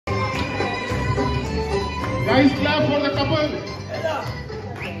Nice clap for the couple.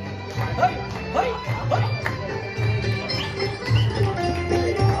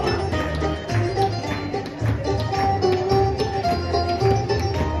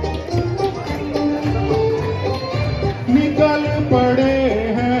 निकल पड़े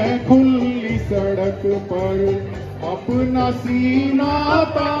हैं खुली सड़क पर अपना सीना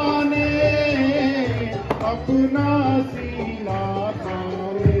ताने, अपना सीना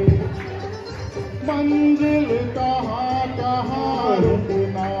ताने। मंजिल कहाँ कहाँ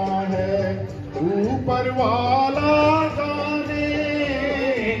रुकना है ऊपर वाला जाने,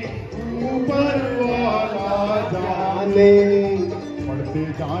 ऊपर वाला जाने। पढ़ते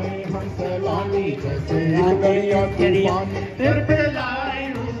जाए हम सलामी जैसे एक दरिया तूफान, सिर पे लाए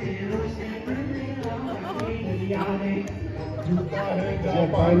रूसी रूसी झुका है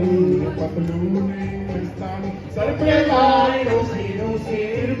जापानी पतलून हिंदुस्तानी। सर पे लाए रूसी रूसी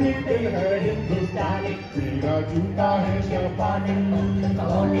फिर भी दिल है हिंदुस्तानी। मेरा जूता है जापानी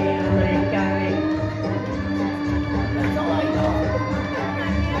कौने अमेरिकानी।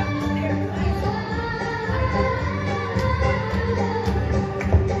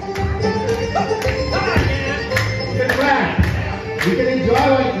 You can enjoy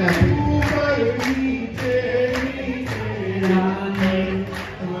right now.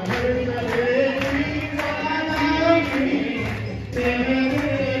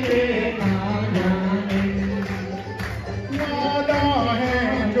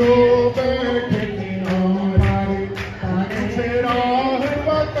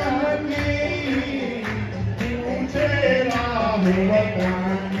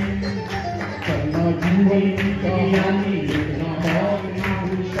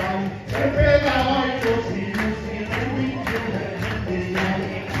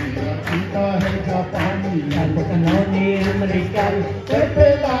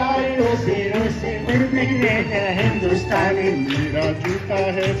 हिंदुस्तानी मेरा जूता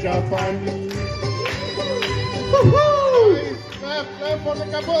है जापानी। Clap for the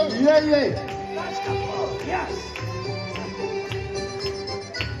couple. Yeah. Nice couple. Yes.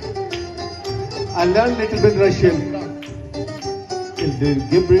 I learned a little bit Russian.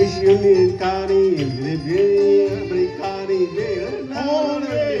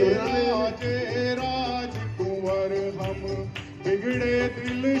 राजकुंवर हम बिगड़े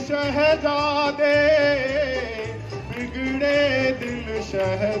दिल शहजादे, बिगड़े दिल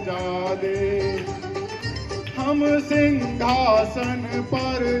शहजादे। हम सिंहासन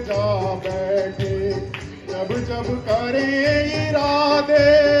पर जा बैठे जब जब करें इरादे,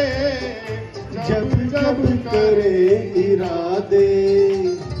 जब जब करे इरादे।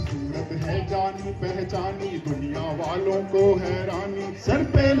 सूरत है जानी पहचानी दुनिया वालों को हैरानी। सर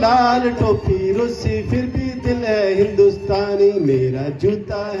पे लाल टोपी रूसी फिर भी दिल है हिंदुस्तानी। मेरा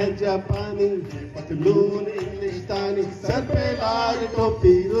जूता है जापानी पतलून हिंदुस्तानी। सर पे लाल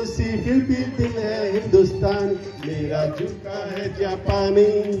टोपी रूसी फिर भी दिल है हिंदुस्तानी। मेरा जूता है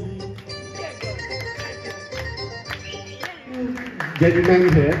जापानी। Gentleman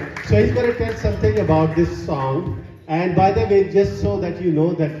here, so he's going to tell something about this song. And by the way, just so that you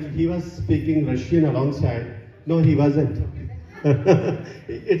know that he was speaking Russian alongside. No, he wasn't.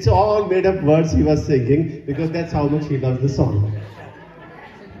 It's all made up words he was singing because that's how much he loves the song.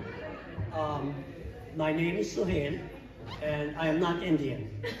 My name is Suhail, and I am not Indian.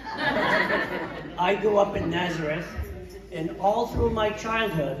 I grew up in Nazareth, and all through my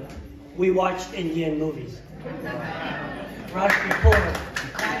childhood, we watched Indian movies. Raj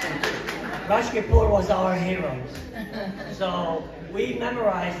Kapoor was our hero. So we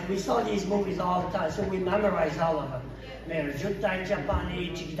saw these movies all the time, so we memorized all of them. Mera Jutta in Japani,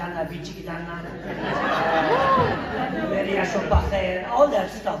 Chikidana Bichikidana, Meri Asho Bakhair, all that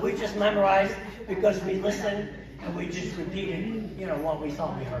stuff. We just memorized because we listened and we just repeated, what we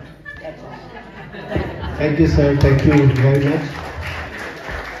thought we heard. That's all. Thank you, sir. Thank you very much.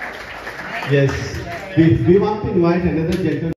 Yes, we want to invite another gentleman.